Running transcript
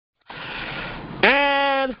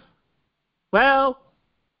Well,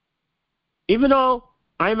 even though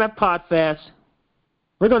I'm at Podfest,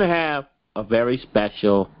 we're going to have a very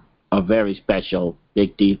special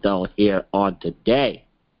Big D Zone here on today.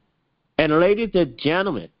 And ladies and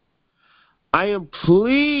gentlemen, I am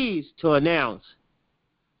pleased to announce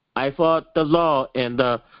I fought the law and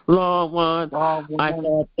the law won. I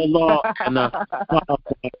fought the law and the law won.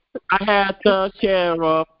 I had the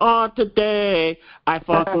sheriff on today. I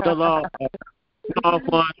fought with the law and the law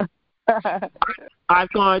won. I'm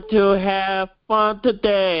going to have fun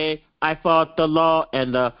today. I fought the law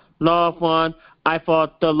and the law won. I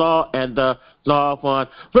fought the law and the law won.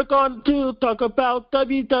 We're going to talk about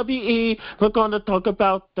WWE. We're going to talk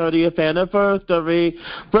about 30th anniversary.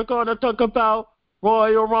 We're going to talk about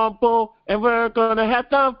Royal Rumble, and we're going to have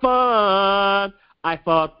some fun. I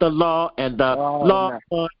fought the law and the law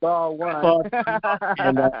won.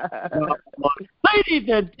 And the law won. Ladies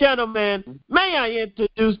and gentlemen, may I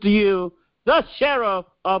introduce to you the sheriff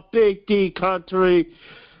of Big D Country,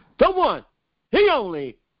 the one, the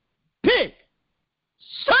only, Big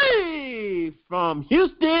C from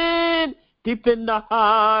Houston, deep in the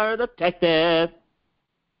heart of Texas.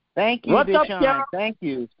 Thank you, Deshaun.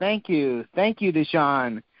 Thank you,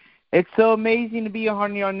 Deshaun. It's so amazing to be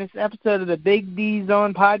on this episode of the Big D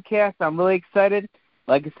Zone podcast. I'm really excited.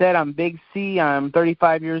 Like I said, I'm Big C. I'm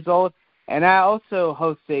 35 years old, and I also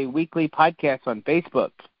host a weekly podcast on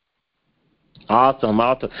Facebook. Awesome.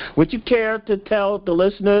 Would you care to tell the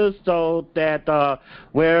listeners so that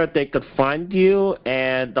where they could find you?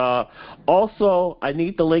 And also, I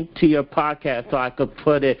need the link to your podcast so I could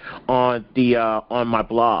put it on the on my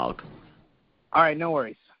blog. All right, no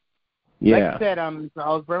worries. Yeah. Like I said, I'm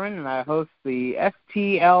Charles Berman, and I host the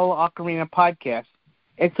STL Ocarina podcast.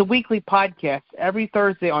 It's a weekly podcast every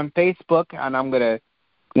Thursday on Facebook, and I'm going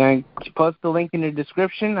to post the link in the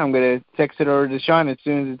description. I'm going to text it over to Sean as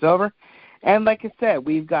soon as it's over. And like I said,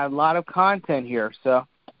 we've got a lot of content here, so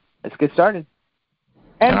let's get started.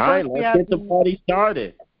 And all right, let's get the party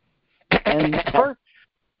started. And first,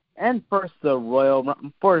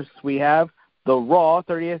 we have the Raw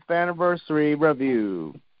 30th Anniversary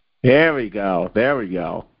Review. There we go.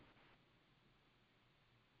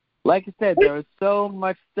 Like I said, there was so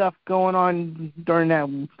much stuff going on during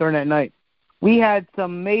that night. We had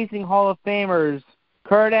some amazing Hall of Famers: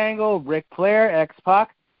 Kurt Angle, Ric Flair,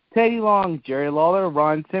 X-Pac, Teddy Long, Jerry Lawler,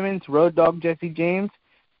 Ron Simmons, Road Dogg Jesse James,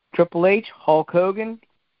 Triple H, Hulk Hogan,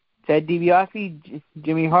 Ted DiBiase,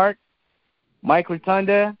 Jimmy Hart, Mike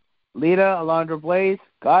Rotunda, Lita, Alundra Blaze,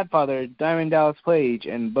 Godfather, Diamond Dallas Page,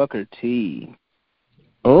 and Booker T.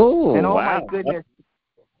 Oh, and wow. My goodness,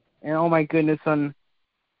 oh my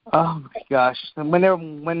gosh,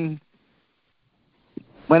 when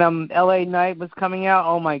LA Knight was coming out,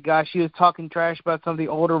 oh my gosh, he was talking trash about some of the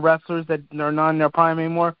older wrestlers that are not in their prime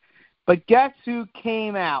anymore. But guess who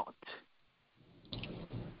came out?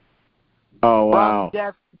 Oh, wow. From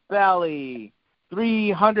Death Valley,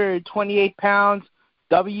 328 pounds,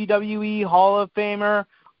 WWE Hall of Famer,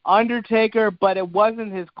 Undertaker, but it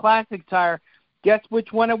wasn't his classic tire. Guess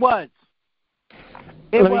which one it was?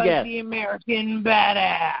 It was the American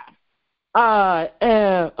Badass. I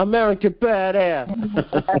am American Badass.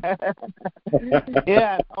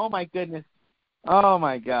 Yeah. Oh my goodness. Oh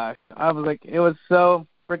my gosh. I was like, it was so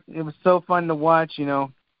fun to watch, you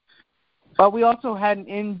know. But we also had an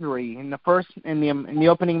injury in the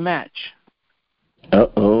opening match.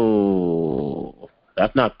 Oh,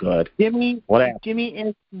 that's not good. Jimmy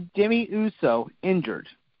Uso injured.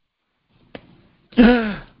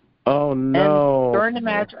 Oh, no. And during the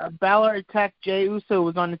match, Balor attacked Jey Uso, who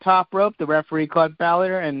was on the top rope. The referee caught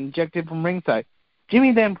Balor and ejected from ringside.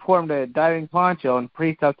 Jimmy then performed a diving plancha on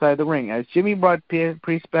Priest outside the ring. As Jimmy brought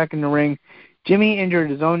Priest back in the ring, Jimmy injured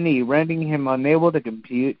his own knee, rendering him unable to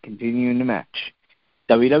continue in the match.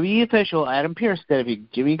 WWE official Adam Pearce said if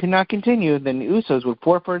Jimmy could not continue, then the Usos would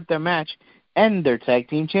forfeit their match and their tag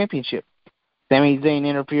team championship. Sami Zayn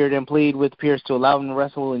interfered and pleaded with Pearce to allow him to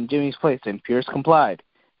wrestle in Jimmy's place, and Pearce complied.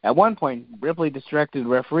 At one point, Ripley distracted the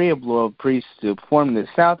referee and blew up Priest to perform the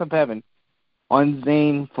South of Heaven on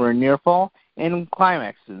Zayn for a near fall, and in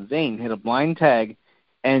climax, Zayn hit a blind tag,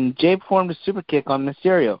 and Jay performed a super kick on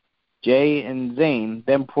Mysterio. Jay and Zayn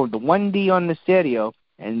then performed the 1D on Mysterio,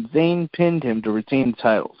 and Zayn pinned him to retain the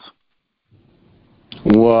titles.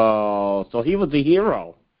 Whoa, so he was a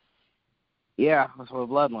hero. Yeah, that's for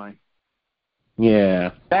the Bloodline.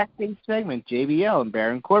 Yeah. Backstage segment, JBL and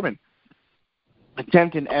Baron Corbin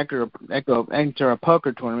attempted to enter a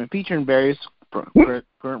poker tournament featuring various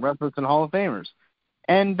current wrestlers and Hall of Famers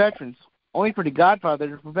and veterans. only for the Godfather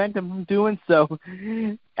to prevent him from doing so.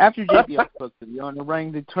 After JBL spoke to the owner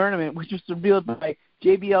running the tournament, which was revealed by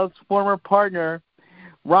JBL's former partner,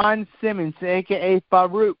 Ron Simmons, a.k.a.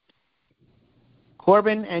 Farouk.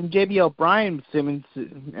 Corbin and JBL Brian Simmons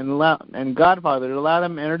and Godfather to allow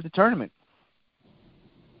them to enter the tournament.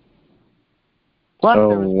 Plus,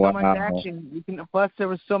 there was so much action. There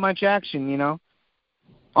was so much action, you know.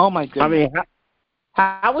 Oh, my goodness. I mean,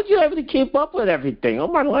 how was you able to keep up with everything? Oh,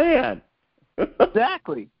 my land.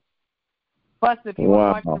 Exactly. Plus, if you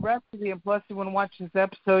want to watch the rest of it, and plus you want to watch this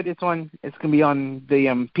episode, it's going to be on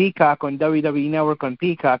the Peacock, on WWE Network on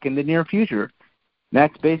Peacock in the near future.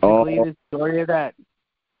 That's basically the story of that.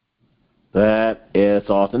 That is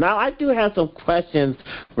awesome. Now, I do have some questions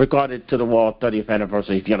regarding to the Raw 30th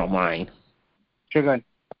anniversary, if you don't mind. Sure, go ahead.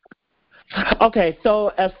 Okay,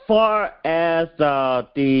 so as far as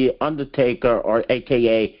the Undertaker, or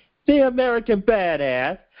a.k.a. the American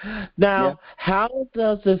Badass, now, how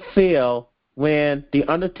does it feel when the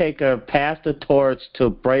Undertaker passed the torch to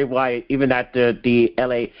Bray Wyatt, even after the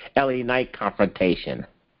LA Knight confrontation?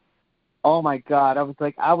 Oh, my God.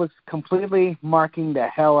 I was completely marking the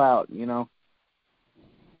hell out, you know.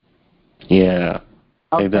 Yeah,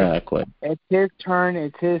 exactly. It's his turn.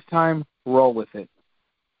 It's his time. Roll with it.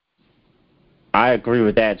 I agree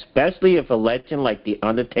with that, especially if a legend like The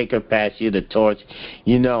Undertaker passed you the torch.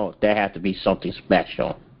 You know there has to be something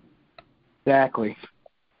special. Exactly.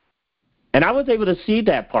 And I was able to see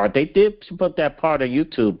that part. They did put that part on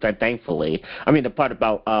YouTube, thankfully. I mean, the part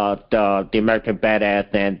about the American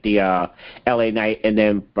Badass and the LA Knight, and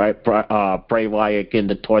then Bray Wyatt getting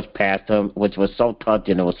the torch past him, which was so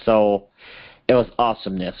touching. It was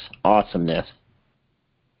awesomeness.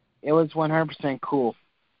 It was 100% cool.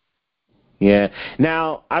 Yeah.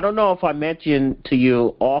 Now, I don't know if I mentioned to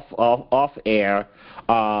you off air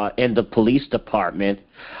in the police department.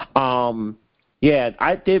 Yeah,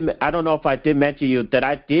 I did. I don't know if I did mention to you that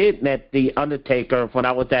I did met the Undertaker when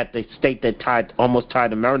I was at the state that almost tried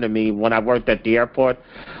to murder me when I worked at the airport.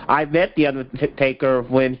 I met the Undertaker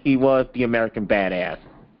when he was the American Badass.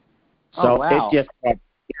 So it just brought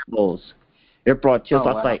chills. It brought chills.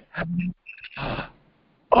 I was like,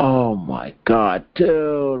 oh my God,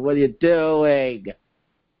 dude, what are you doing?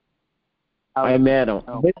 I met him.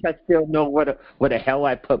 I wish I still know where the hell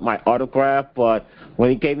I put my autograph, but when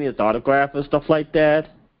he gave me his autograph and stuff like that,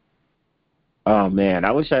 oh man,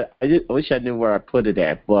 I wish I knew where I put it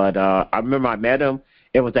at. But I remember I met him.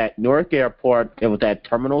 It was at Newark Airport. It was at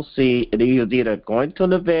Terminal C, and he was either going to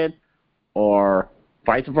an event or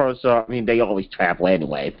vice versa. I mean, they always travel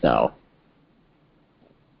anyway, so.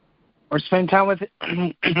 Or spend time with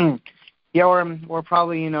yeah, or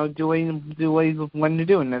probably, you know, do what you wanted to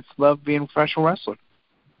do, and that's love being a professional wrestler.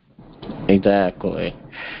 Exactly.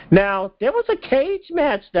 Now, there was a cage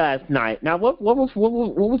match last night. Now, what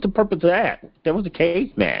was the purpose of that? There was a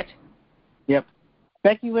cage match. Yep.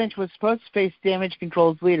 Becky Lynch was supposed to face Damage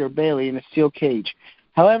Control's leader, Bayley, in a steel cage.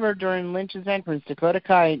 However, during Lynch's entrance, Dakota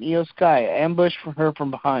Kai and Io Sky ambushed her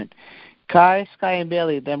from behind. Kai, Sky, and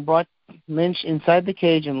Bayley then brought Lynch inside the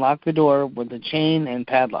cage and locked the door with a chain and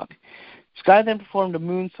padlock. Sky then performed a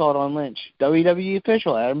moonsault on Lynch. WWE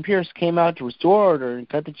official Adam Pearce came out to restore order and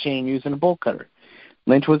cut the chain using a bolt cutter.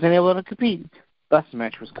 Lynch was unable to compete. Thus, the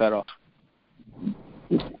match was cut off.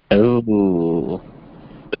 Oh.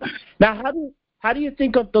 Now, how do you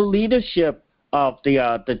think of the leadership of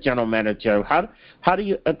the general manager? How do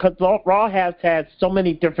you, because Raw has had so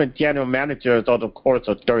many different general managers over the course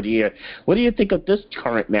of 30 years. What do you think of this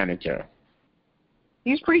current manager?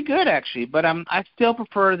 He's pretty good, actually, but I still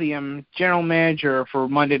prefer the general manager for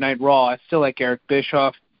Monday Night Raw. I still like Eric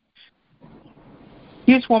Bischoff.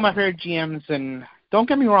 He's one of my favorite GMs, and don't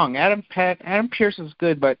get me wrong, Adam Pearce is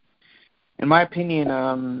good, but in my opinion,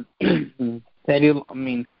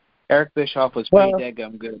 Eric Bischoff was pretty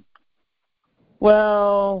daggum good.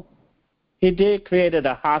 Well, he did create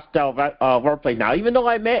a hostile workplace. Now, even though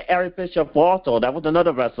I met Eric Bischoff also, that was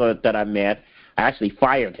another wrestler that I met. I actually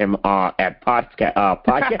fired him at podcast. I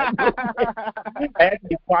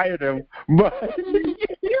actually fired him. But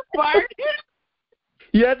you fired him?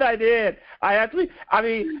 Yes, I did.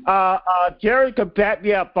 Jerry could back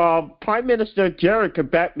me up. Prime Minister Jerry could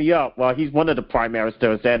back me up. Well, he's one of the prime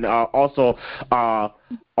ministers, and also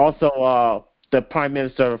the prime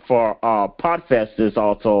minister for Podfest is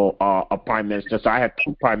also a prime minister. So I had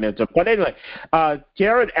two prime ministers. But anyway,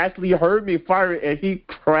 Jared actually heard me fire, and he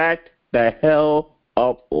cracked the hell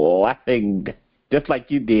up laughing, just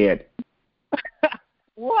like you did.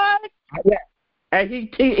 What? Yeah. And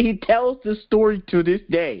he tells the story to this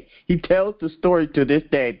day. He tells the story to this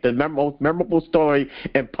day. The most memorable story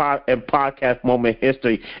in podcast moment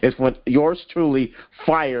history is when yours truly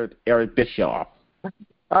fired Eric Bischoff.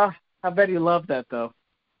 I bet he loved that though.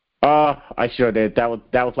 I sure did. That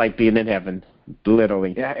was like being in heaven,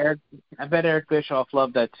 literally. Yeah, I bet Eric Bischoff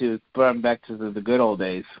loved that too. Brought him back to the good old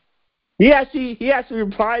days. He actually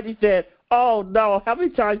replied. He said, "Oh no, how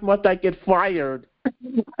many times must I get fired?"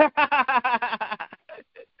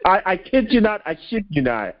 I kid you not. I shit you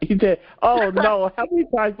not. He said, "Oh no, how many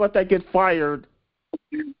times must I get fired?"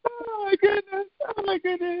 Oh my goodness! Oh my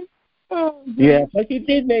goodness! Oh, yeah, but he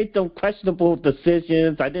did make some questionable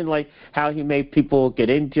decisions. I didn't like how he made people get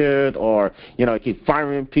injured, or keep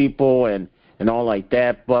firing people and all like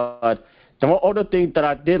that. But the other thing that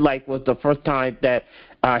I did like was the first time that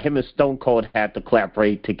him and Stone Cold had to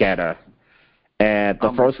collaborate together, and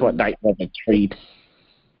the first night was a treat.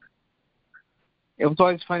 It was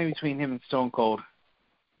always funny between him and Stone Cold.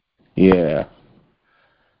 Yeah.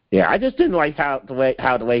 Yeah, I just didn't like how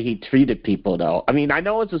the way he treated people, though. I mean, I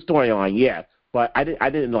know it's a storyline, yeah, but I just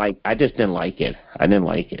didn't like it. I didn't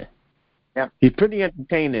like it. Yeah. He's pretty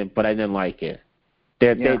entertaining, but I didn't like it.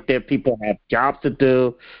 Their people have jobs to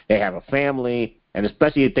do. They have a family, and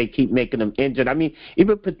especially if they keep making them injured. I mean,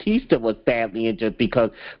 even Batista was badly injured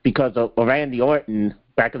because of Randy Orton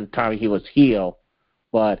back at the time he was heel.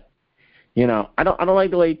 But I don't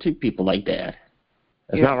like the way he treat people like that.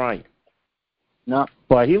 It's not right. No.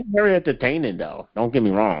 But he was very entertaining, though. Don't get me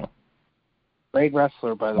wrong. Great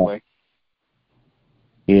wrestler, by the way.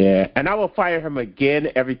 Yeah, and I will fire him again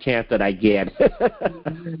every chance that I get.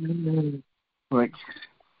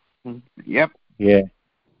 Yep. Yeah.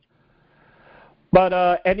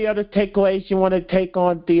 But any other takeaways you want to take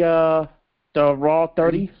on the Raw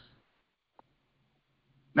 30?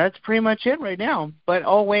 That's pretty much it right now. But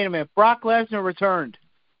wait a minute, Brock Lesnar returned.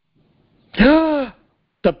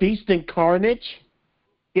 The Beast Incarnate?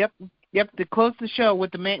 Yep. To close the show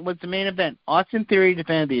with the main event, Austin Theory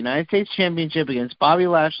defended the United States Championship against Bobby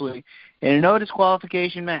Lashley in a no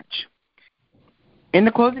disqualification match. In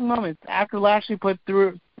the closing moments, after Lashley put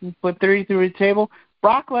Theory through the table,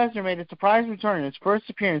 Brock Lesnar made a surprise return in his first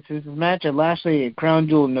appearance since his match at Lashley at Crown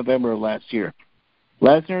Jewel in November of last year.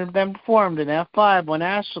 Lesnar then performed an F5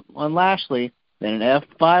 on Lashley, then an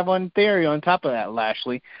F5 on Theory on top of that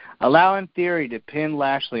Lashley, allowing Theory to pin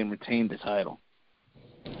Lashley and retain the title.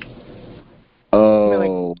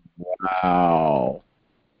 Oh, wow.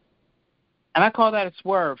 And I call that a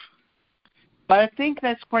swerve. But I think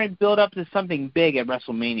that's going to build up to something big at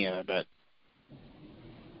WrestleMania, I bet.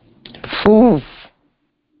 Oof.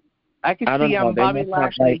 I could see Bobby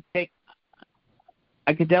Lashley take...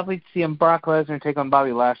 I could definitely see Brock Lesnar take on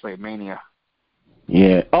Bobby Lashley at Mania.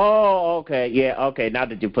 Yeah. Oh, okay. Yeah, okay. Now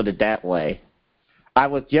that you put it that way. I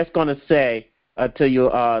was just going to say, till you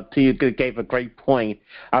gave a great point,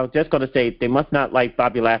 I was just going to say they must not like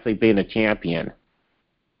Bobby Lashley being a champion.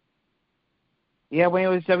 Yeah, when he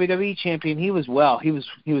was WWE champion, he was well. He was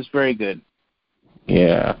very good.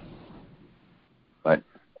 Yeah. But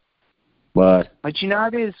you know how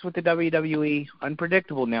it is with the WWE,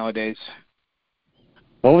 unpredictable nowadays.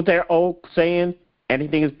 What was their old saying?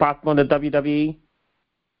 Anything is possible in the WWE?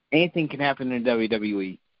 Anything can happen in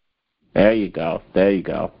WWE. There you go.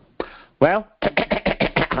 Well,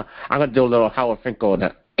 I'm going to do a little Howard Finkel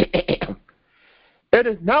now. It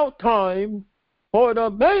is now time for the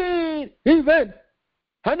main event.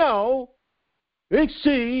 And now, Big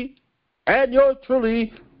C and yours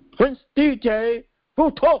truly, Prince DJ,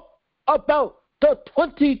 who talk about the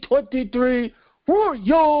 2023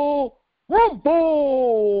 Royal Rumble.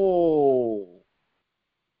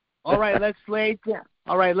 All right, let's lay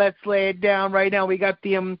it down right now. We got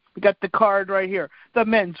the card right here. The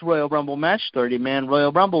men's Royal Rumble match, 30-man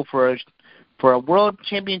Royal Rumble for a World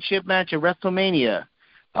Championship match at WrestleMania.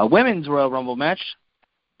 A women's Royal Rumble match,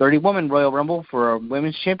 30-woman Royal Rumble for a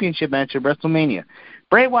women's championship match at WrestleMania.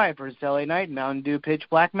 Bray Wyatt versus LA Knight, Mountain Dew Pitch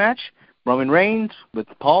Black match. Roman Reigns with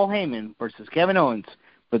Paul Heyman versus Kevin Owens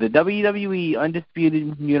for the WWE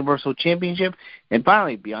Undisputed Universal Championship. And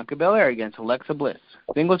finally, Bianca Belair against Alexa Bliss.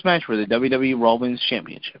 Singles match for the WWE Raw Women's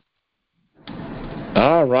Championship.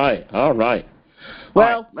 All right.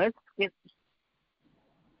 Well, let's get...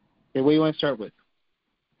 Okay, what do you want to start with?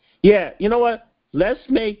 Yeah, you know what? Let's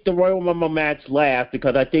make the Royal Rumble match last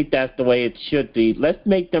because I think that's the way it should be. Let's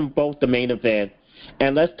make them both the main event,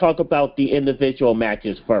 and let's talk about the individual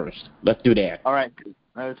matches first. Let's do that. All right,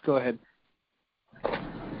 let's go ahead.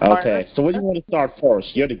 Okay, right, so where do you want to start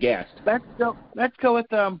first? You're the guest. Let's go with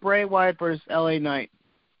Bray Wyatt versus LA Knight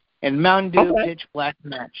and Mountain Dew Pitch Black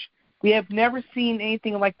match. We have never seen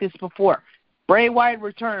anything like this before. Bray Wyatt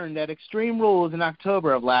returned at Extreme Rules in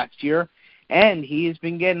October of last year, and he has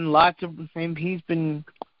been getting he's been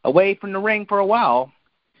away from the ring for a while.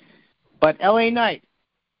 But LA Knight,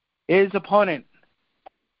 his opponent,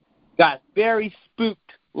 got very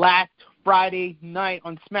spooked last Friday night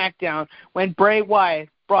on SmackDown when Bray Wyatt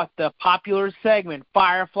brought the popular segment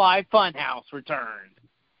Firefly Funhouse returned.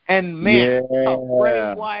 And man,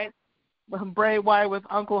 Bray Wyatt with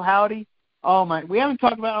Uncle Howdy. Oh my, we haven't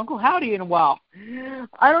talked about Uncle Howdy in a while.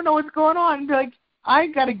 I don't know what's going on. Like, I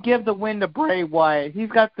got to give the win to Bray Wyatt. He's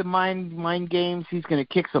got the mind games. He's going to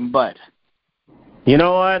kick some butt. You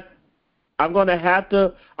know what? I'm gonna have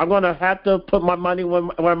to put my money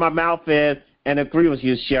where my mouth is and agree with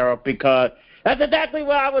you, Sheriff, because that's exactly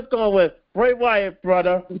where I was going with Bray Wyatt,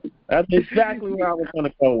 brother. That's exactly where I was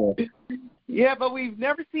gonna go with. Yeah, but we've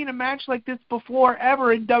never seen a match like this before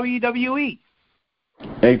ever in WWE.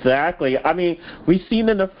 Exactly. I mean, we've seen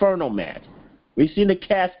an Inferno match. We've seen the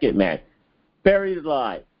casket match. Buried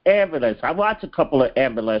Alive. Ambulance. I watched a couple of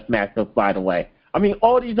ambulance matches, by the way. I mean,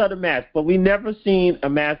 all these other matches, but we never seen a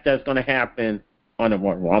match that's going to happen on a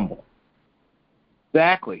Royal Rumble.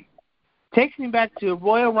 Exactly. Takes me back to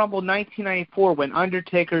Royal Rumble 1994 when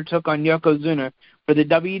Undertaker took on Yokozuna for the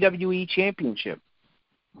WWE Championship.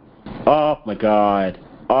 Oh, my God.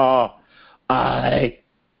 Oh, I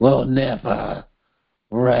will never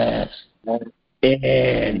rest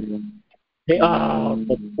in.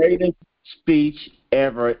 The greatest speech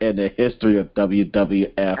ever in the history of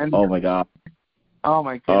WWF. Oh, my God. Oh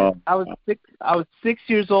my goodness! I was 6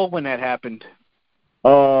 years old when that happened.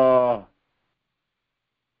 The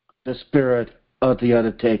spirit of the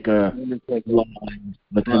Undertaker lies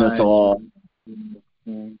within us all.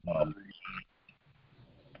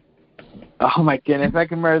 Oh my goodness! I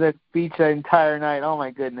can remember that speech the entire night. Oh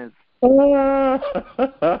my goodness! and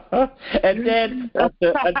then,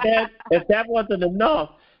 if that wasn't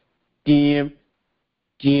enough, Jim.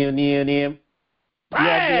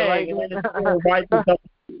 Yeah, right.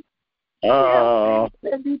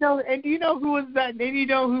 And do you know who was that? And you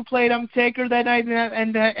know who played Undertaker that night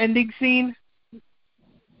in the ending scene?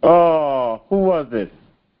 Oh, who was it?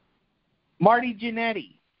 Marty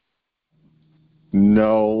Jannetty.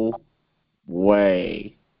 No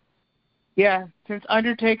way. Yeah, since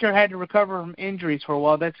Undertaker had to recover from injuries for a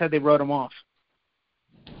while, that's how they wrote him off.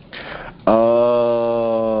 Oh.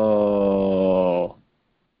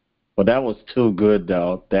 Well, that was too good,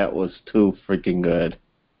 though. That was too freaking good.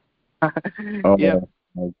 Oh, yep.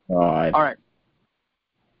 my God.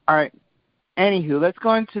 All right. Anywho, let's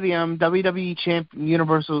go into the WWE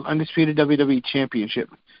Universal Undisputed WWE Championship.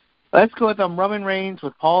 Let's go with Roman Reigns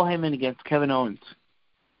with Paul Heyman against Kevin Owens.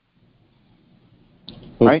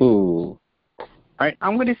 Right? Ooh. All right.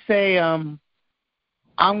 I'm going to say Roman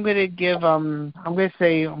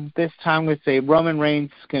Reigns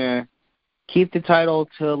is going to keep the title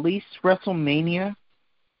to at least WrestleMania.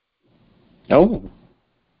 Oh.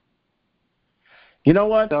 You know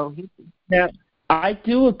what? So now, I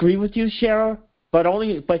do agree with you, Cheryl, but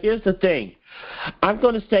here's the thing. I'm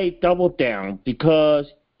going to say double down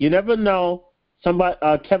because you never know.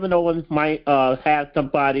 Kevin Owens might have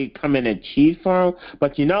somebody come in and cheat for him,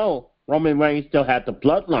 but Roman Reigns still has the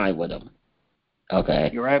bloodline with him. Okay.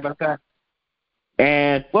 You're right about that.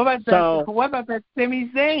 And what about that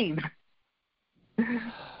Sami Zayn?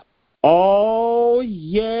 Oh,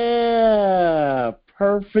 yeah.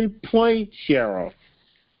 Perfect point, Sheriff.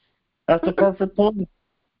 That's a perfect point.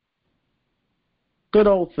 Good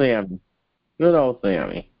old Sammy.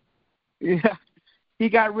 Yeah. He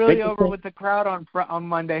got really over with the crowd on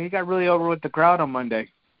Monday.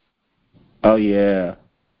 Oh, yeah.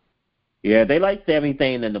 Yeah, they like Sami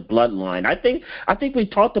Zayn in the bloodline. I think we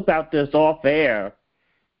talked about this off air.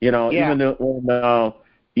 Even when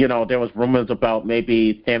there was rumors about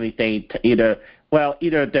maybe Sami Zayn either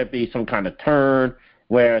there'd be some kind of turn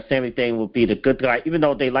where Sami Zayn would be the good guy, even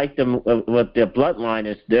though they like them with their bloodline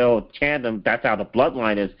is still chanting. That's how the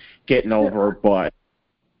bloodline is getting over. But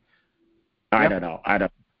I don't know.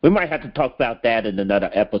 We might have to talk about that in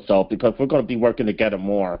another episode because we're going to be working together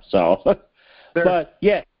more. So, sure. But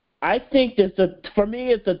yeah, I think for me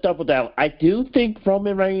it's a double down. I do think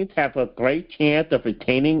Roman Reigns have a great chance of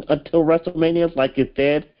retaining until WrestleMania, like you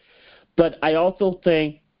said. But I also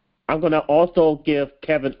think I'm going to also give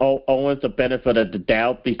Kevin Owens the benefit of the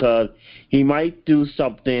doubt because he might do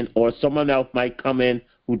something or someone else might come in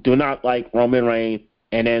who do not like Roman Reigns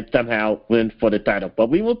and then somehow win for the title. But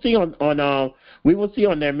we will see on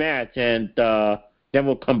their match, and then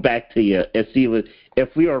we'll come back to you and see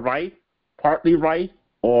if we are right, partly right,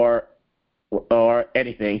 or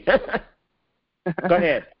anything. Go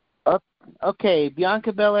ahead. Okay,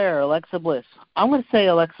 Bianca Belair, Alexa Bliss. I'm going to say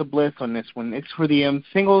Alexa Bliss on this one. It's for the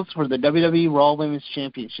singles for the WWE Raw Women's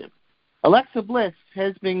Championship. Alexa Bliss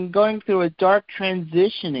has been going through a dark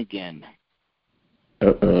transition again.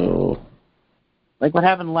 Uh-oh. Like what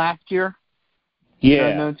happened last year?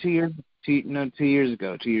 Yeah. No, 2 years. 2 years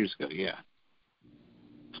ago. 2 years ago. Yeah.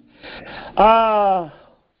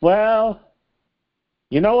 Well,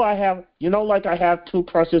 I have two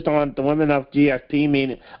crushes on the women of GSP,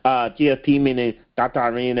 meaning Dr.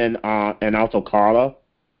 Irene and also Carla.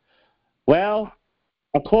 Well,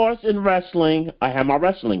 of course, in wrestling, I have my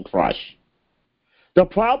wrestling crush. The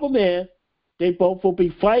problem is they both will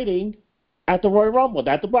be fighting at the Royal Rumble.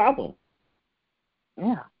 That's the problem.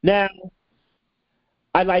 Yeah. Now,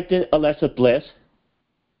 I liked it, Alexa Bliss.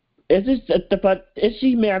 But is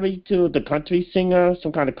she married to the country singer,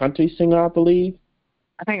 some kind of country singer, I believe?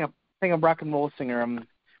 I think a rock and roll singer,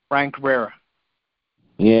 Brian Cabrera.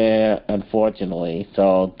 Yeah, unfortunately.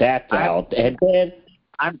 So that's out. And then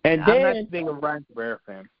I'm not being a Brian Cabrera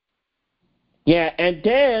fan. Yeah, and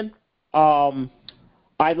then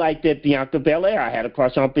I liked it Bianca Belair. I had a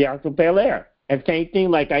crush on Bianca Belair. And same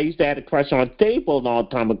thing, like I used to have a crush on Sable a long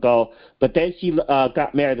time ago, but then she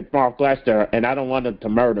got married to Brock Lesnar, and I don't want him to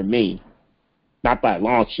murder me. Not by a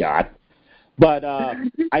long shot. But I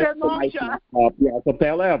liked Bianca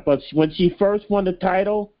Belair. But when she first won the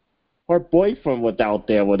title, her boyfriend was out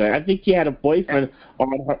there with her. I think she had a boyfriend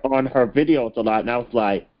on her videos a lot, and I was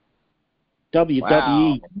like,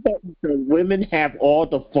 WWE, the women have all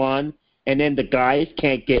the fun, and then the guys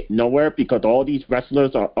can't get nowhere because all these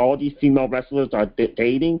female wrestlers are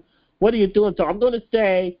dating. What are you doing? So I'm going to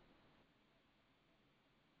say,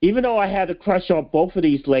 even though I had a crush on both of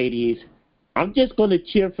these ladies, I'm just going to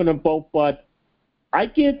cheer for them both, but I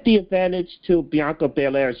give the advantage to Bianca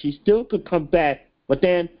Belair. She still could come back, but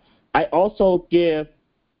then I also give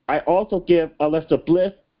Alexa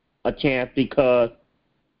Bliss a chance because,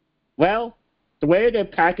 well, the way they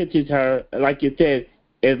packages her, like you said,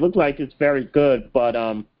 it looks like it's very good, but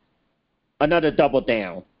another double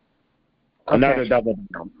down. Okay. Another double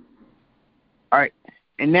down. All right.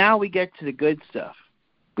 And now we get to the good stuff.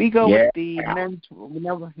 We go with the men's.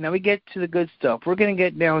 Now we get to the good stuff. We're going to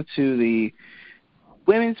get down to the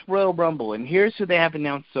Women's Royal Rumble, and here's who they have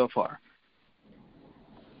announced so far.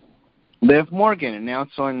 Liv Morgan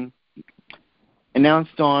announced on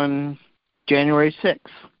January 6th.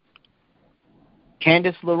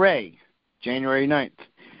 Candice LeRae, January 9th.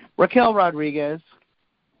 Raquel Rodriguez,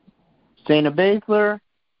 Shayna Baszler,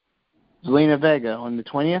 Zelina Vega on the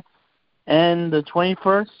 20th. And the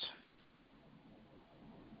 21st,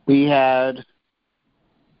 we had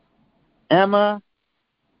Emma.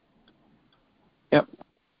 Yep.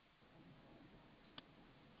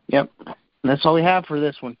 And that's all we have for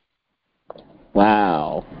this one.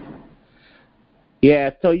 Wow.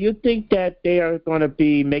 Yeah, so you think that they are going to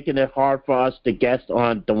be making it hard for us to guess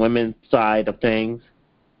on the women's side of things?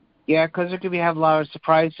 Yeah, because there could have a lot of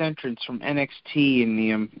surprise entrants from NXT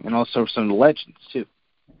and also some of the legends, too.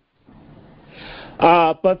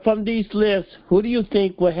 But from these lists, who do you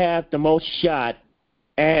think will have the most shot?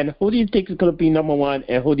 And who do you think is going to be number one?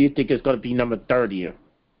 And who do you think is going to be number 30?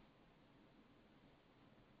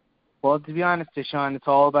 Well, to be honest, Deshaun, it's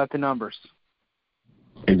all about the numbers.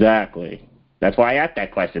 Exactly. That's why I asked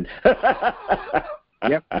that question.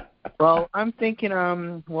 Yep. Well, I'm thinking.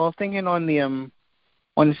 Thinking on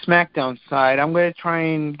the SmackDown side, I'm going to try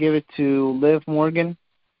and give it to Liv Morgan.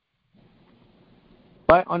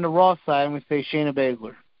 But on the Raw side, I'm going to say Shayna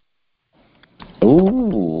Baszler.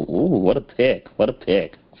 Ooh, what a pick. What a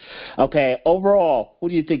pick. Okay, overall, who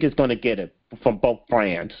do you think is going to get it from both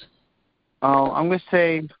brands? Oh, I'm going to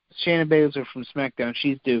say Shayna Baszler from SmackDown.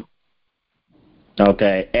 She's due.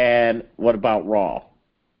 Okay, and what about Raw?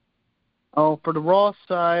 Oh, for the Raw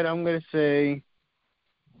side, I'm going to say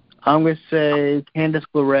Candice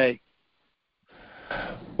LeRae.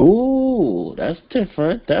 Ooh, that's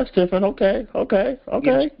different. Okay.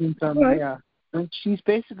 Yeah, and she's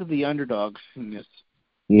basically the underdog in this.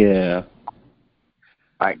 Yeah.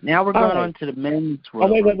 All right, now we're going on to the men's Raw.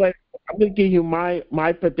 Oh, wait. I'm going to give you my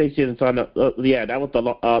predictions on the that was a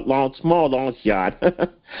long shot.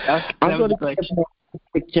 I'm going to give you my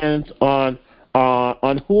predictions on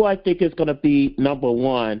who I think is going to be number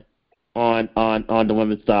one on the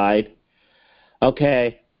women's side.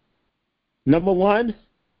 Okay. Number one,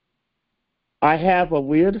 I have a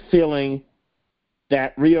weird feeling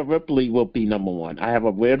that Rhea Ripley will be number one. I have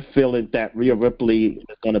a weird feeling that Rhea Ripley is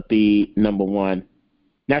going to be number one.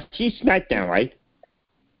 Now, she's SmackDown, right?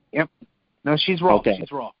 Yep. No, she's Raw. Okay.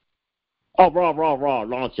 She's Raw. Oh, Raw.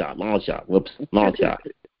 Long shot. Whoops, long shot.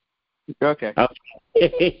 Okay.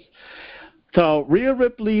 So Rhea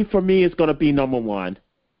Ripley for me is going to be number one.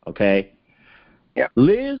 Okay. Yeah.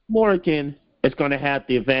 Liz Morgan is going to have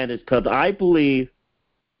the advantage because I believe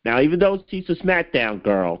now, even though she's a SmackDown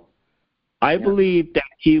girl, I believe that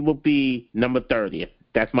she will be number 30.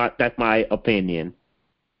 That's my opinion.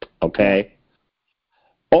 Okay.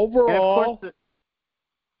 Overall,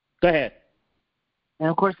 go ahead. And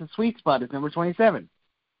of course, the sweet spot is number 27.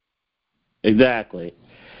 Exactly.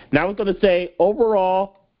 Now I was going to say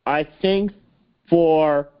overall, I think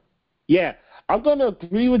I'm going to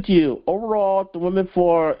agree with you. Overall, the women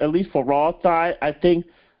at least for Raw side, I think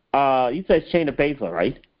you said Shayna Baszler,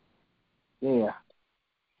 right? Yeah.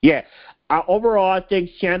 Yeah. Overall, I think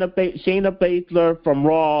Shayna Baszler from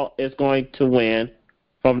Raw is going to win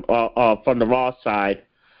from the Raw side.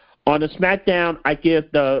 On the SmackDown, I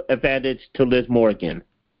give the advantage to Liv Morgan.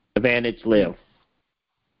 Advantage Liv.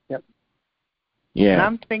 Yep. Yeah. And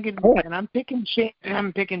I'm picking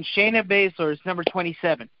Shayna Baszler as number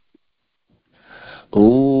 27.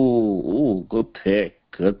 Ooh, good pick.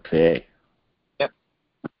 Good pick. Yep.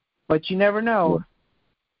 But you never know.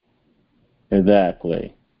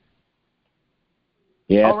 Exactly.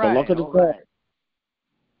 Yeah, so look at the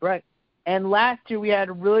Right. And last year we had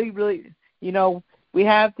a really, we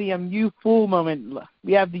have the you fool moment.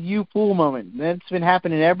 We have the you fool moment. That's been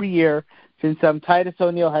happening every year since Titus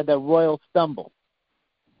O'Neil had that Royal Stumble.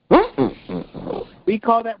 We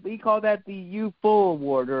call that the you fool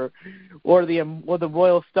award or the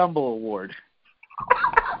Royal Stumble award.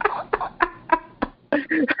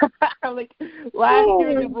 Like last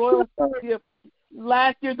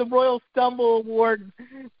year the Royal Stumble award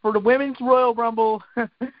for the Women's Royal Rumble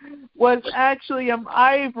was actually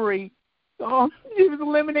Ivory. Oh, she was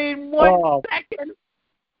eliminated in 1 second.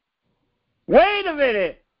 Wait a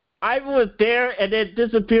minute. Ivory was there and then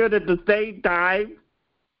disappeared at the same time?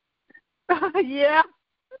 Yeah.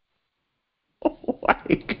 Oh, my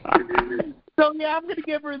God. So, yeah, I'm going to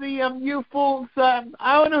give her the You Fool. I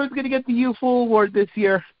don't know who's going to get the You Fool award this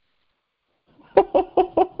year.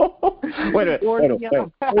 Wait a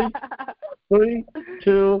minute. 3,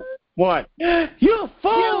 2, 1. You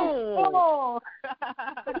fool!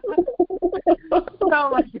 Oh,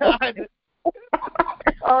 my God.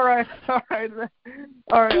 All right.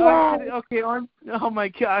 Okay, oh, my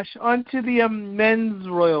gosh. On to the men's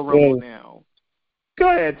Royal Rumble now. Go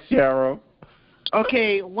ahead, Cheryl.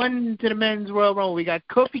 Okay, one to the men's Royal Rumble. We got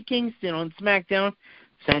Kofi Kingston on SmackDown,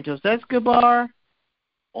 Santos Escobar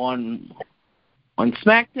on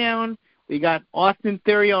SmackDown. We got Austin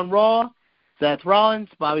Theory on Raw, Seth Rollins,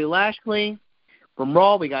 Bobby Lashley. From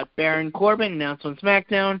Raw, we got Baron Corbin announced on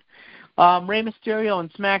SmackDown, Rey Mysterio on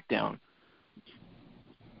SmackDown.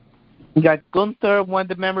 We got Gunther, one of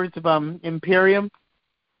the members of Imperium.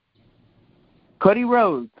 Cody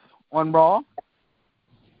Rhodes on Raw.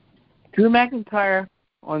 Drew McIntyre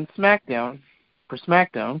on SmackDown, for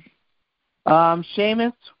SmackDown.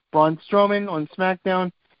 Sheamus, Braun Strowman on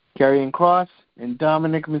SmackDown, Karrion Kross, and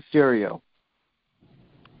Dominic Mysterio.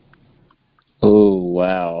 Oh,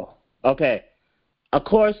 wow. Okay. Of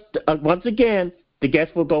course, once again, the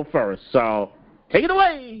guest will go first. So, take it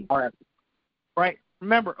away. All right.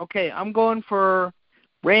 Remember, okay, I'm going for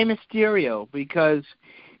Rey Mysterio because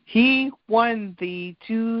he won the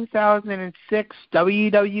 2006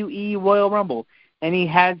 WWE Royal Rumble, and he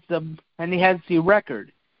has the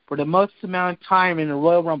record for the most amount of time in a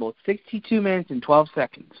Royal Rumble, 62 minutes and 12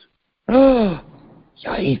 seconds.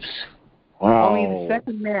 Yikes. Wow. Only the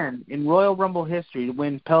second man in Royal Rumble history to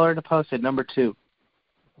win pillar to post at number 2.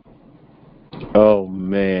 Oh,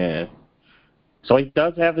 man. So he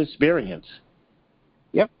does have experience.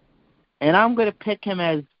 Yep. And I'm going to pick him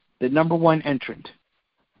as the number 1 entrant.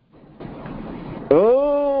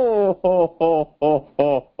 Oh.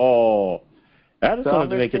 That is going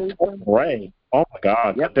to make it tough, Ray. Oh, my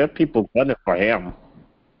God. Yep. There are people gunning for him.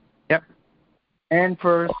 Yep. And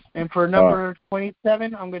for number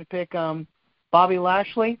 27, I'm going to pick Bobby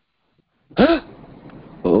Lashley. And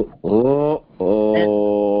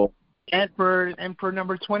for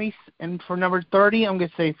number 20 and for number 30, I'm going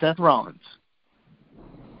to say Seth Rollins.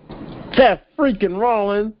 Seth freaking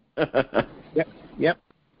Rollins. Yep.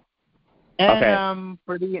 And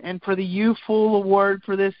okay. For the You Fool award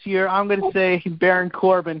for this year, I'm going to say Baron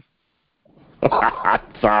Corbin.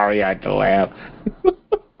 Sorry, I had to laugh.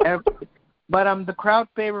 But the crowd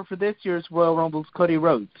favorite for this year's Royal Rumble is Cody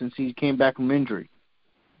Rhodes since he came back from injury.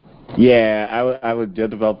 Yeah, I was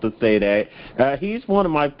just about to say that. He's one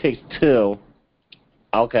of my picks too.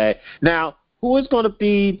 Okay, now who is going to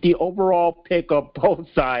be the overall pick of both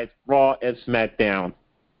sides, Raw and SmackDown?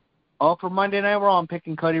 Oh, for Monday Night Raw, I'm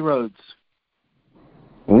picking Cody Rhodes.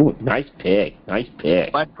 Ooh, nice pick.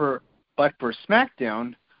 But But for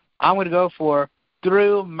SmackDown, I'm going to go for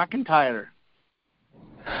Drew McIntyre.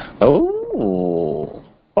 Oh,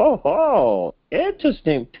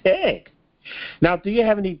 interesting pick. Now, do you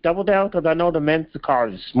have any double down? Because I know the men's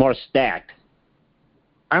card is more stacked.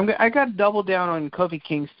 I got double down on Kofi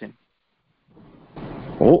Kingston.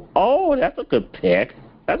 Oh, that's a good pick.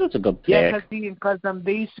 That was a good pick. Yeah, because they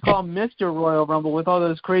used to call him Mr. Royal Rumble with all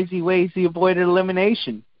those crazy ways he avoided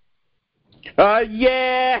elimination.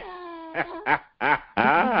 Yeah.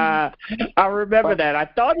 I remember that. I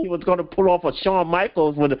thought he was going to pull off a Shawn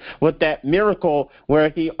Michaels with that miracle where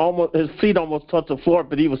his feet almost touched the floor,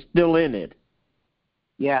 but he was still in it.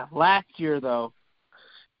 Yeah, last year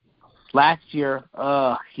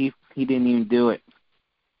he didn't even do it.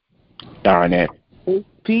 Darn it. His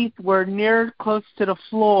feet were near close to the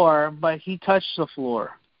floor, but he touched the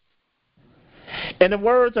floor. In the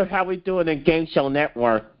words of how we do it in Game Show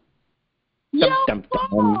Network. Dum,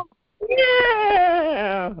 dum.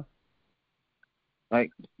 Yeah.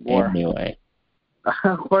 Like war. Anyway.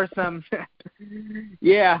 Of course,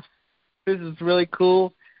 yeah, this is really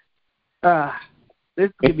cool. This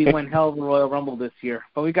could be one hell of a Royal Rumble this year,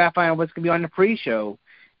 but we gotta find out what's gonna be on the pre-show,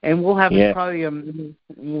 and we'll have it probably.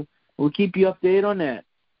 We'll keep you updated on that.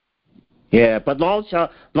 Yeah, but long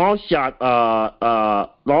shot,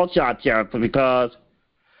 Jeff, because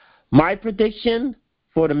my prediction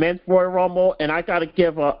for the men's Royal Rumble, and I got to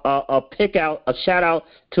give a shout out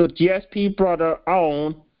to GSP brother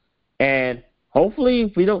Owen, and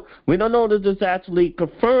hopefully we don't know that this is actually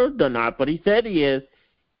confirmed or not, but he said he is.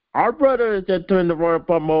 Our brother is entering the Royal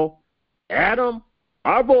Rumble, Adam,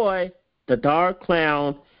 our boy, the Dark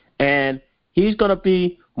Clown, and he's gonna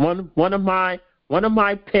be one of my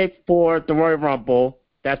picks for the Royal Rumble.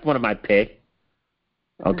 That's one of my picks.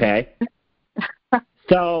 Okay.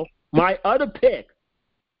 So my other pick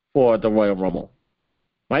for the Royal Rumble.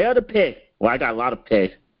 I got a lot of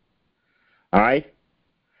picks. All right?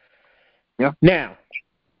 Yeah. Now,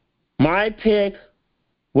 my pick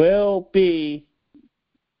will be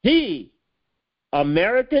the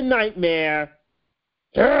American Nightmare,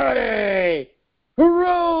 Hardy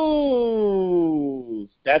Rose.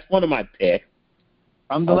 That's one of my picks.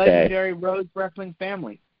 From the legendary Rose Wrestling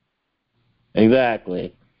family.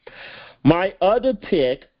 Exactly. My other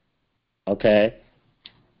pick,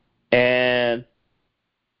 and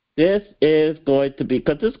this is going to be,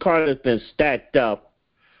 because this card has been stacked up,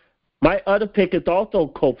 my other pick is also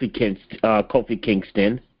Kofi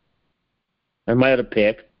Kingston. And my other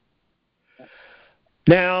pick.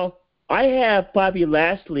 Now, I have Bobby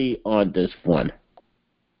Lashley on this one.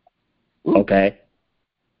 Okay.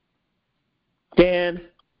 Then,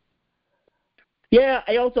 yeah,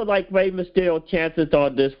 I also like Rey Mysterio chances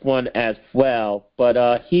on this one as well,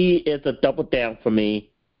 but he is a double down for me.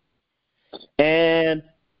 And,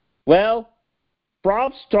 well,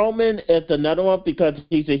 Braun Strowman is another one because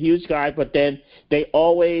he's a huge guy, but then they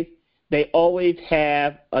always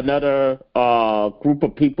have another group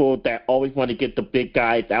of people that always want to get the big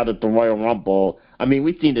guys out of the Royal Rumble. I mean,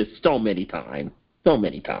 we've seen this so many times.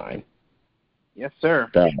 Yes, sir.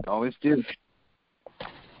 Always do.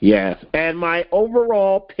 Yes, and my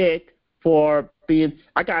overall pick I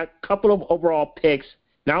got a couple of overall picks,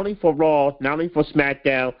 not only for Raw, not only for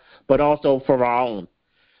SmackDown, but also for our own.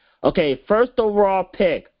 Okay, first overall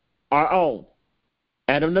pick, our own.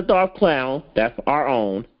 Adam the Dark Clown, that's our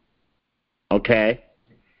own. Okay.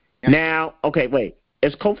 Yeah. Now, wait.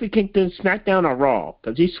 Is Kofi Kingston SmackDown or Raw?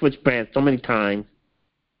 Because he switched brands so many times.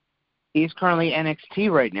 He's currently NXT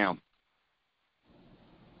right now.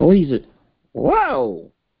 Oh,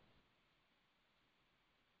 whoa.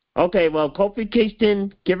 Okay, well, Kofi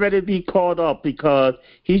Kingston, get ready to be called up because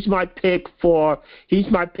he's my pick for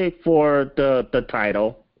the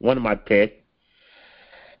title. One of my picks.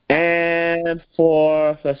 And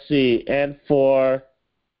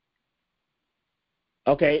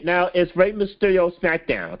okay, now is Rey Mysterio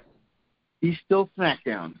SmackDown? He's still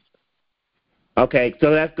SmackDown. Okay,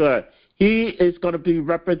 so that's good. He is going to be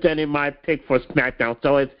representing my pick for SmackDown.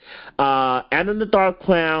 So it's Adam the Dark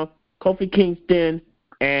Clown, Kofi Kingston,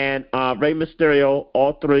 and Rey Mysterio.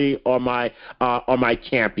 All three are my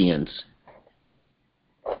champions.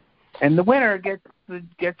 And the winner gets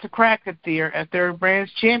a crack at their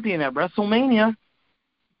brand's champion at WrestleMania.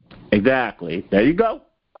 Exactly. There you go.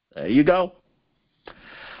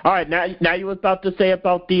 All right, now you were about to say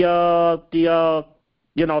about the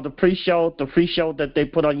pre-show, the free show that they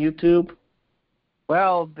put on YouTube.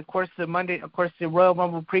 Well, of course, the Royal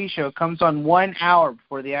Rumble pre-show comes on 1 hour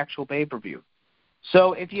before the actual pay-per-view.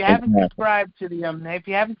 So if you haven't subscribed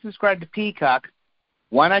to Peacock,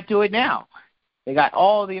 why not do it now? They got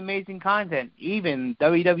all the amazing content, even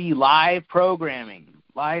WWE live programming,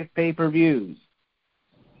 live pay-per-views.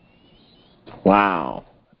 Wow.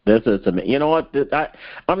 This is amazing. You know what?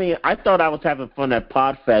 I mean, I thought I was having fun at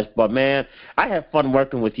Podfest, but, man, I had fun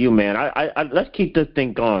working with you, man. Let's keep this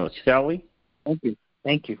thing going, shall we?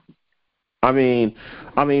 Thank you. I mean,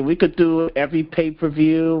 we could do every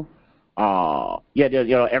pay-per-view.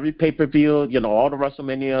 Every pay-per-view, all the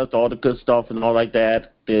WrestleManias, all the good stuff and all like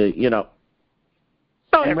that. Everything.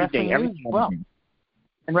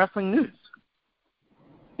 And wrestling news.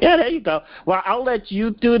 Yeah, there you go. Well, I'll let you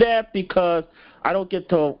do that because I don't get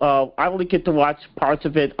to. I only get to watch parts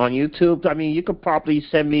of it on YouTube. I mean, you could probably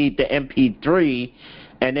send me the MP3,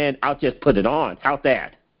 and then I'll just put it on. How's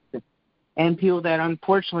that? And people that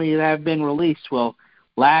unfortunately have been released.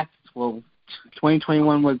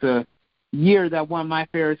 2021 was a year that one of my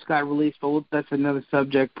favorites got released, but that's another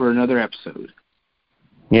subject for another episode.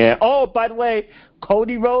 Yeah. Oh, by the way,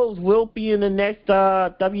 Cody Rhodes will be in the next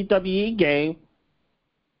WWE game.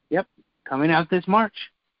 Yep, coming out this March.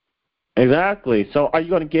 Exactly. So, are you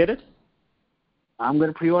going to get it? I'm going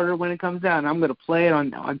to pre-order when it comes out, and I'm going to play it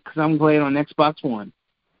on Xbox One.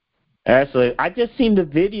 Actually, I just seen the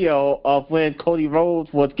video of when Cody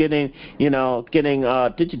Rhodes was getting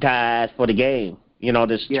digitized for the game.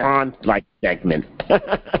 This Tron-like segment.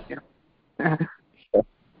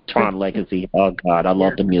 Tron Legacy. Oh God, I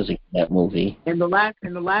love the music in that movie. And the last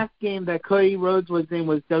game that Cody Rhodes was in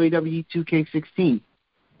was WWE 2K16.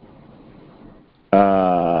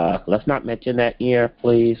 Let's not mention that year,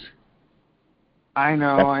 please. I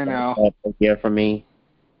know. Year for me.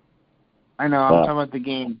 I know. I'm talking about the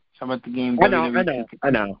game. I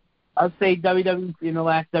know. I'll say WWE in the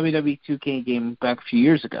last WWE 2K game back a few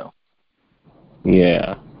years ago.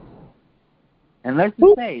 Yeah. And let's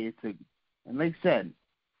just say like I said.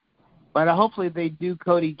 But hopefully they do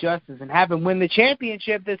Cody justice and have him win the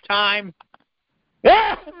championship this time.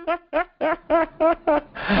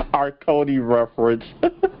 Our Cody reference.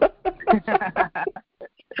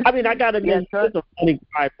 I mean, I gotta admit, he's a funny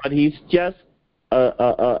guy, but he's just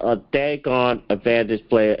a daggone advantage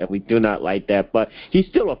player, and we do not like that. But he's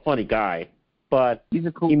still a funny guy. But he's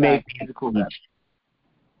a cool guy.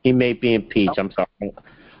 He may be impeached. I'm sorry.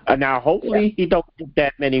 Now, hopefully, he don't get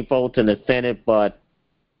that many votes in the Senate, but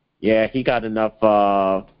yeah, he got enough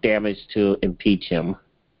damage to impeach him.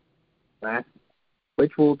 Right.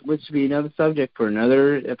 Which will be another subject for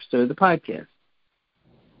another episode of the podcast.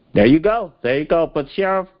 There you go. But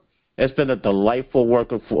Sheriff, it's been a delightful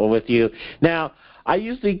working with you. Now, I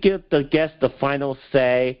usually give the guests the final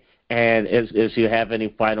say, and if you have any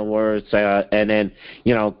final words, and then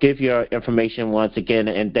give your information once again,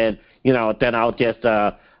 and then then I'll just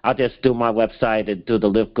do my website and do the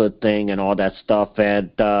Live Good thing and all that stuff. And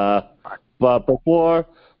but before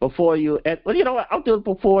you end, well, you know what? I'll do it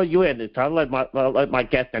before you end it. I'll let my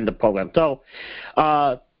guest end the program. So,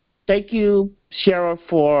 thank you, Sheriff,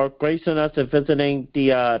 for gracing us and visiting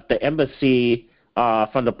the embassy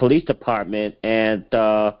from the police department, and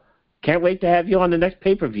can't wait to have you on the next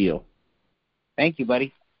pay-per-view. Thank you,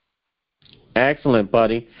 buddy. Excellent,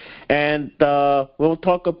 buddy. And we'll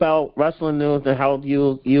talk about wrestling news and how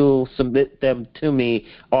you submit them to me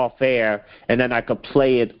off air, and then I could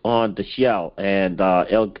play it on the show, and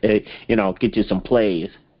it'll get you some plays.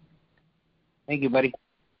 Thank you, buddy.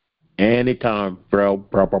 Anytime, bro.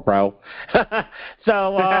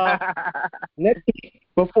 So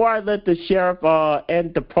before I let the sheriff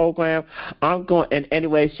end the program, I'm going in any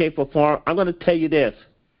way, shape, or form. I'm going to tell you this: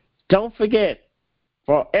 don't forget.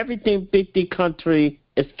 For everything Big D Country,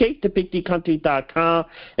 escape to BigDCountry.com,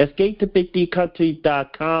 escape to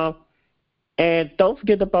BigDCountry.com, and don't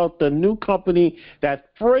forget about the new company that's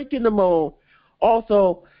breaking the mold.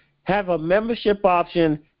 Also, have a membership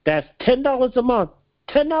option that's $10 a month,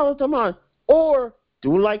 or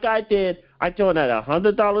do like I did. I joined at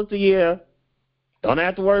 $100 a year. Don't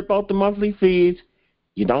have to worry about the monthly fees.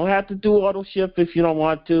 You don't have to do auto ship if you don't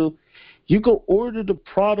want to. You can order the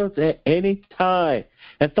product at any time,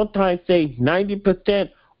 and sometimes save 90%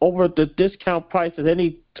 over the discount price at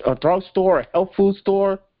any drugstore or health food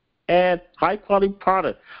store, and high-quality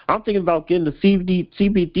product. I'm thinking about getting the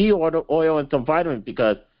CBD oil and some vitamins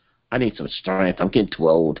because I need some strength. I'm getting too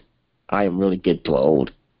old. I am really getting too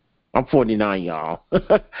old. I'm 49, y'all.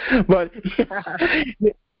 But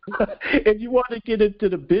if you want to get into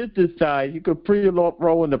the business side, you can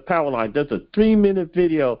pre-roll in the power line. There's a 3-minute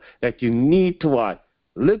video that you need to watch.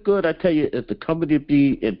 Live Good, I tell you, is the company to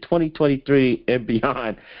be in 2023 and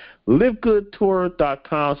beyond.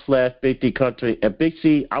 LiveGoodTour.com/BigDCountry. And Big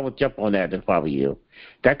C, I would jump on that if I were you.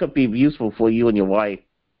 That could be useful for you and your wife.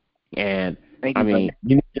 And, Thank you,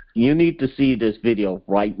 you need to You need to see this video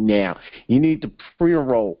right now. You need to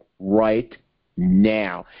pre-enroll right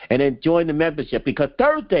now. And then join the membership because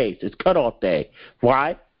Thursdays is cutoff day.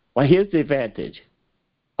 Why? Well, here's the advantage.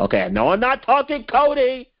 Okay, no, I'm not talking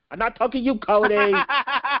Cody. I'm not talking you, Cody. I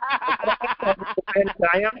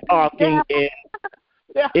am talking is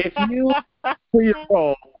if you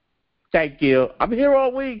pre-enroll, thank you. I'm here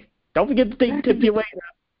all week. Don't forget to tip your waiter.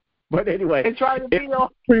 But anyway, if you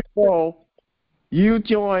pre-enroll, you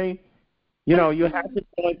join. You know, you have to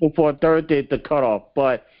join before Thursday the cutoff.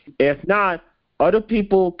 But if not, other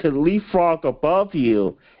people can leapfrog above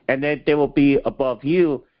you, and then they will be above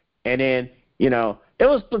you. And then, you know,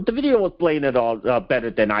 the video was playing it all better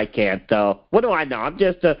than I can. So what do I know? I'm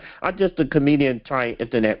just a comedian trying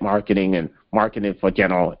internet marketing and marketing for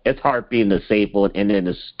general. It's hard being disabled and then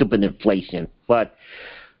the stupid inflation. But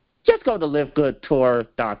just go to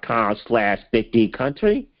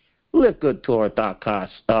livegoodtour.com/BigDCountry.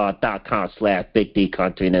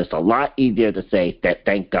 livegoodtour.com/BigDCountry, and it's a lot easier to say that,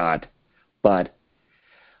 thank God. But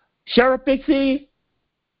Sheriff Big C,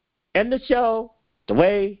 end the show the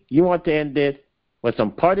way you want to end it, with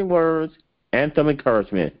some parting words and some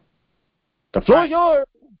encouragement. The floor is yours.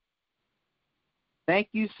 Thank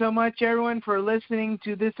you so much, everyone, for listening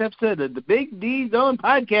to this episode of the Big D Zone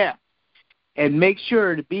Podcast. And make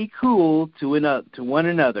sure to be cool to one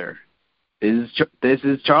another. This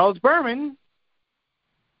is Charles Berman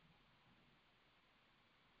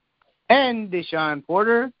and Deshaun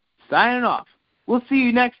Porter signing off. We'll see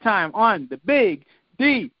you next time on the Big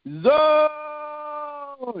D Zone.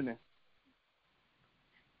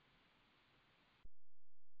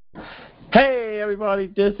 Hey, everybody,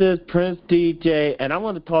 this is Prince DJ, and I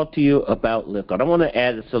want to talk to you about Liquid. I want to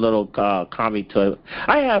add this a little comment to it.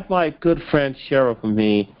 I have my good friend Sheriff with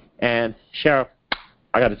me, and Sheriff,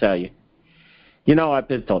 I got to tell you, you know, I've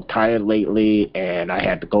been so tired lately, and I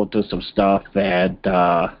had to go through some stuff, and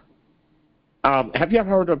have you ever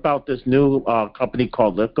heard about this new company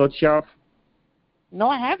called Liquid, Sheriff? No,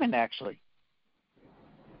 I haven't, actually.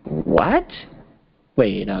 What?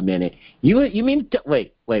 Wait a minute. You mean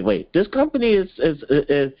wait? This company is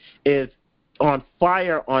on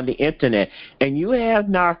fire on the internet, and you have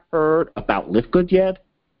not heard about Liftgood yet?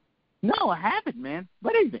 No, I haven't, man.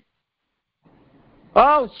 What is it?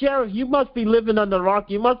 Oh, Sheriff, you must be living under the rock.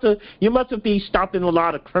 You must be stopping a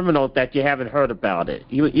lot of criminals that you haven't heard about it.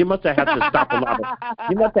 You must have had to stop a lot of.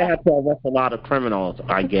 You must have had to arrest a lot of criminals,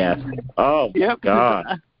 I guess. Oh, yep. God.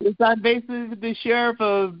 It's on basically the sheriff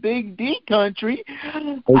of Big D Country.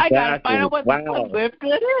 Exactly. I gotta find out what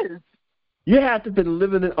Liftgood is. You have to have been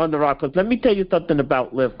living under the rock. Because let me tell you something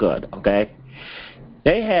about Liftgood, okay?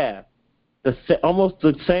 They have almost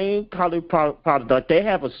the same kind of product. They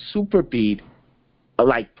have a Super Beat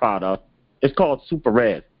like product. It's called Super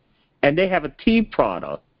Red. And they have a tea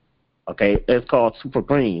product, okay? It's called Super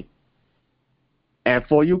Green. And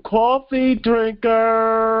for you coffee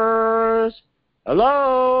drinkers,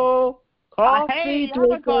 hello, coffee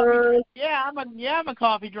drinkers. I'm a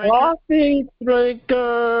coffee drinker. Coffee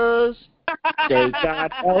drinkers. They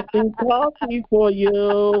got healthy coffee for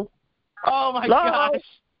you. Oh my gosh.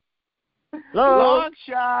 Long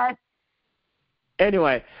shot.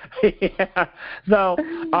 Anyway, yeah. So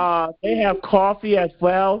they have coffee as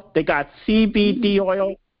well. They got CBD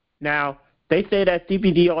oil. Now, they say that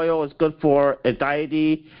CBD oil is good for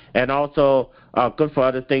anxiety and also good for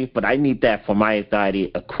other things, but I need that for my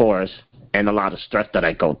anxiety, of course, and a lot of stress that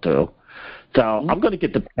I go through. So I'm going to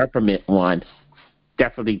get the peppermint one.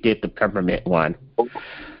 Definitely get the peppermint one.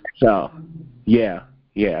 So, yeah.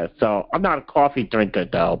 So I'm not a coffee drinker,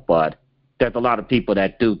 though, but there's a lot of people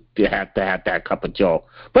that do have to have that cup of joe.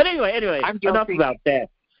 But anyway, enough about that.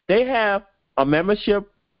 They have a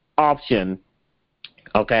membership option,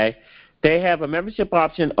 okay? They have a membership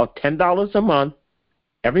option of $10 a month,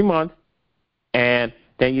 every month, and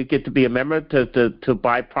then you get to be a member to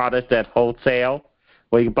buy products at wholesale,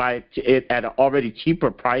 where you buy it at already cheaper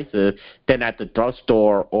prices than at the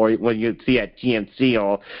drugstore or when you see at GNC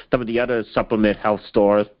or some of the other supplement health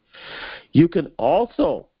stores. You can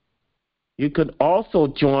also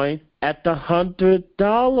join at the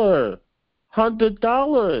 $100.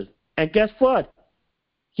 And guess what?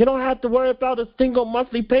 You don't have to worry about a single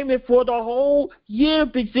monthly payment for the whole year,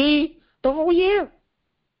 Big Z. The whole year.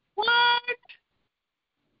 What?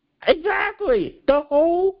 Exactly. The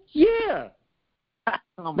whole year.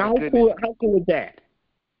 Oh my now, goodness. How cool is that?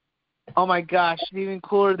 Oh my gosh, even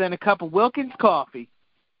cooler than a cup of Wilkins coffee.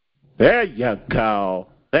 There you go.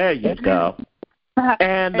 And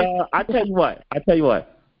I tell you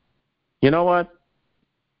what. You know what?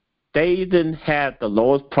 they even have the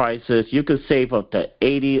lowest prices. You can save up to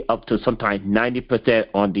 80, up to sometimes 90%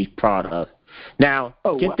 on these products. Now,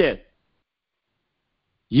 get this.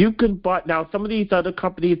 You can buy now some of these other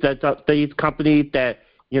companies that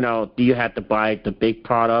you have to buy the big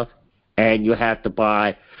product and you have to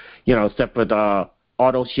buy, separate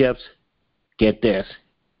auto ships. Get this.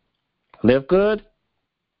 Live Good,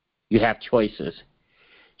 you have choices.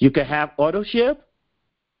 You can have auto ship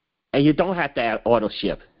and you don't have to add auto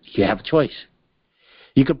ship. You have a choice.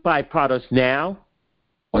 You can buy products now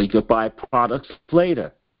or you can buy products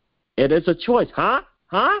later. It is a choice, huh?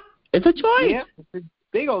 It's a choice. Yeah, it's a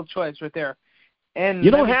big old choice right there. And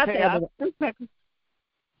you don't have to have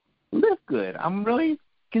Live Good. I'm really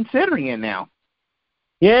considering it now.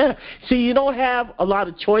 Yeah. See, you don't have a lot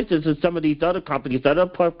of choices in some of these other companies. Other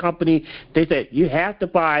companies, they said you have to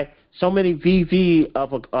buy so many VV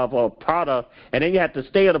of a product, and then you have to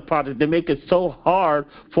stay on the product. They make it so hard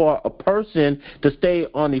for a person to stay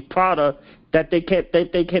on the product that they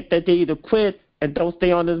either quit and don't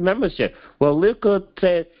stay on this membership. Well, Live Good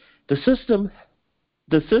said the system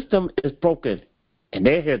is broken, and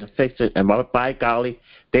they're here to fix it. And by golly,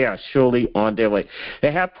 they are surely on their way.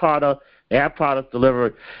 They have product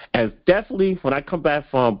delivered, and definitely when I come back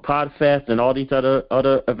from PodFest and all these other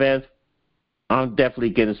events, I'm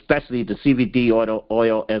definitely getting, especially the CBD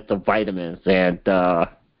oil and some vitamins. And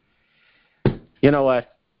you know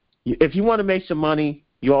what? If you want to make some money,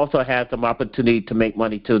 you also have some opportunity to make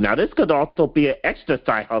money too. Now, this could also be an extra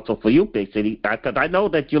side hustle for you, Big City, because I know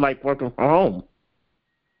that you like working from home.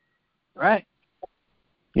 Right.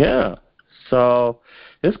 Yeah. So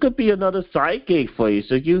this could be another side gig for you.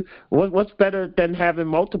 So what's better than having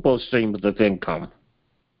multiple streams of income?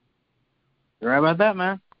 You're right about that,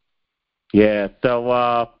 man. Yeah.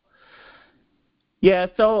 So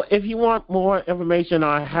so if you want more information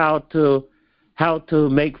on how to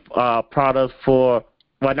make products for,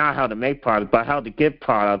 well, not how to make products, but how to get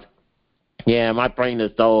products. Yeah, my brain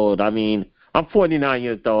is old. I mean, I'm 49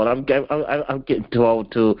 years old. I'm getting too old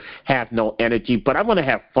to have no energy, but I want to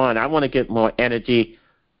have fun. I want to get more energy.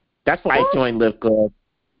 That's why I joined Live Good.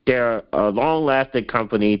 They're a long-lasting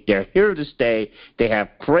company. They're here to stay. They have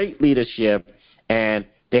great leadership, and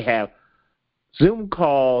they have Zoom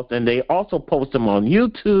calls, and they also post them on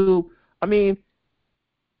YouTube. I mean,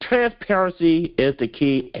 transparency is the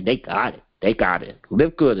key, and they got it.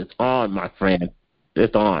 Live Good is on, my friend.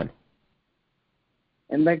 It's on.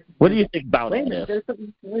 And what do you think about this?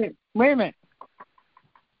 Wait a minute.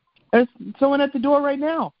 There's someone at the door right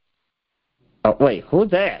now. Oh, wait, who's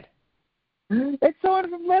that? It's someone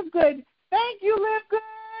from Live Good. Thank you,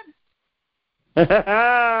 Live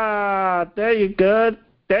Good.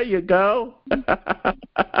 There you go.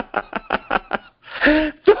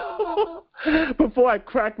 So, before I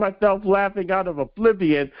crack myself laughing out of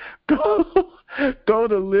oblivion, go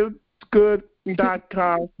to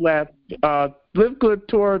livegood.com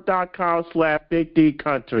livegoodtour.com/Big D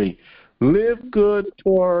Country.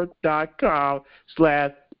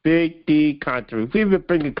 livegoodtour.com/Big D Country. We've been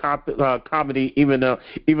bringing comedy even on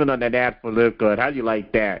that ad for Live Good. How do you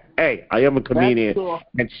like that? Hey, I am a comedian.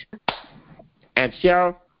 That's cool. And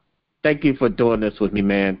Cheryl, thank you for doing this with me,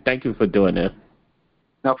 man. Thank you for doing this.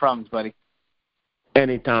 No problems, buddy.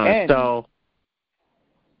 Anytime. So,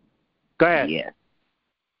 go ahead. Yeah.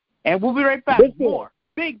 And we'll be right back with more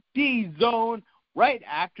Big D Zone right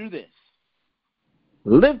after this.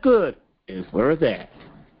 Live Good is where it's at.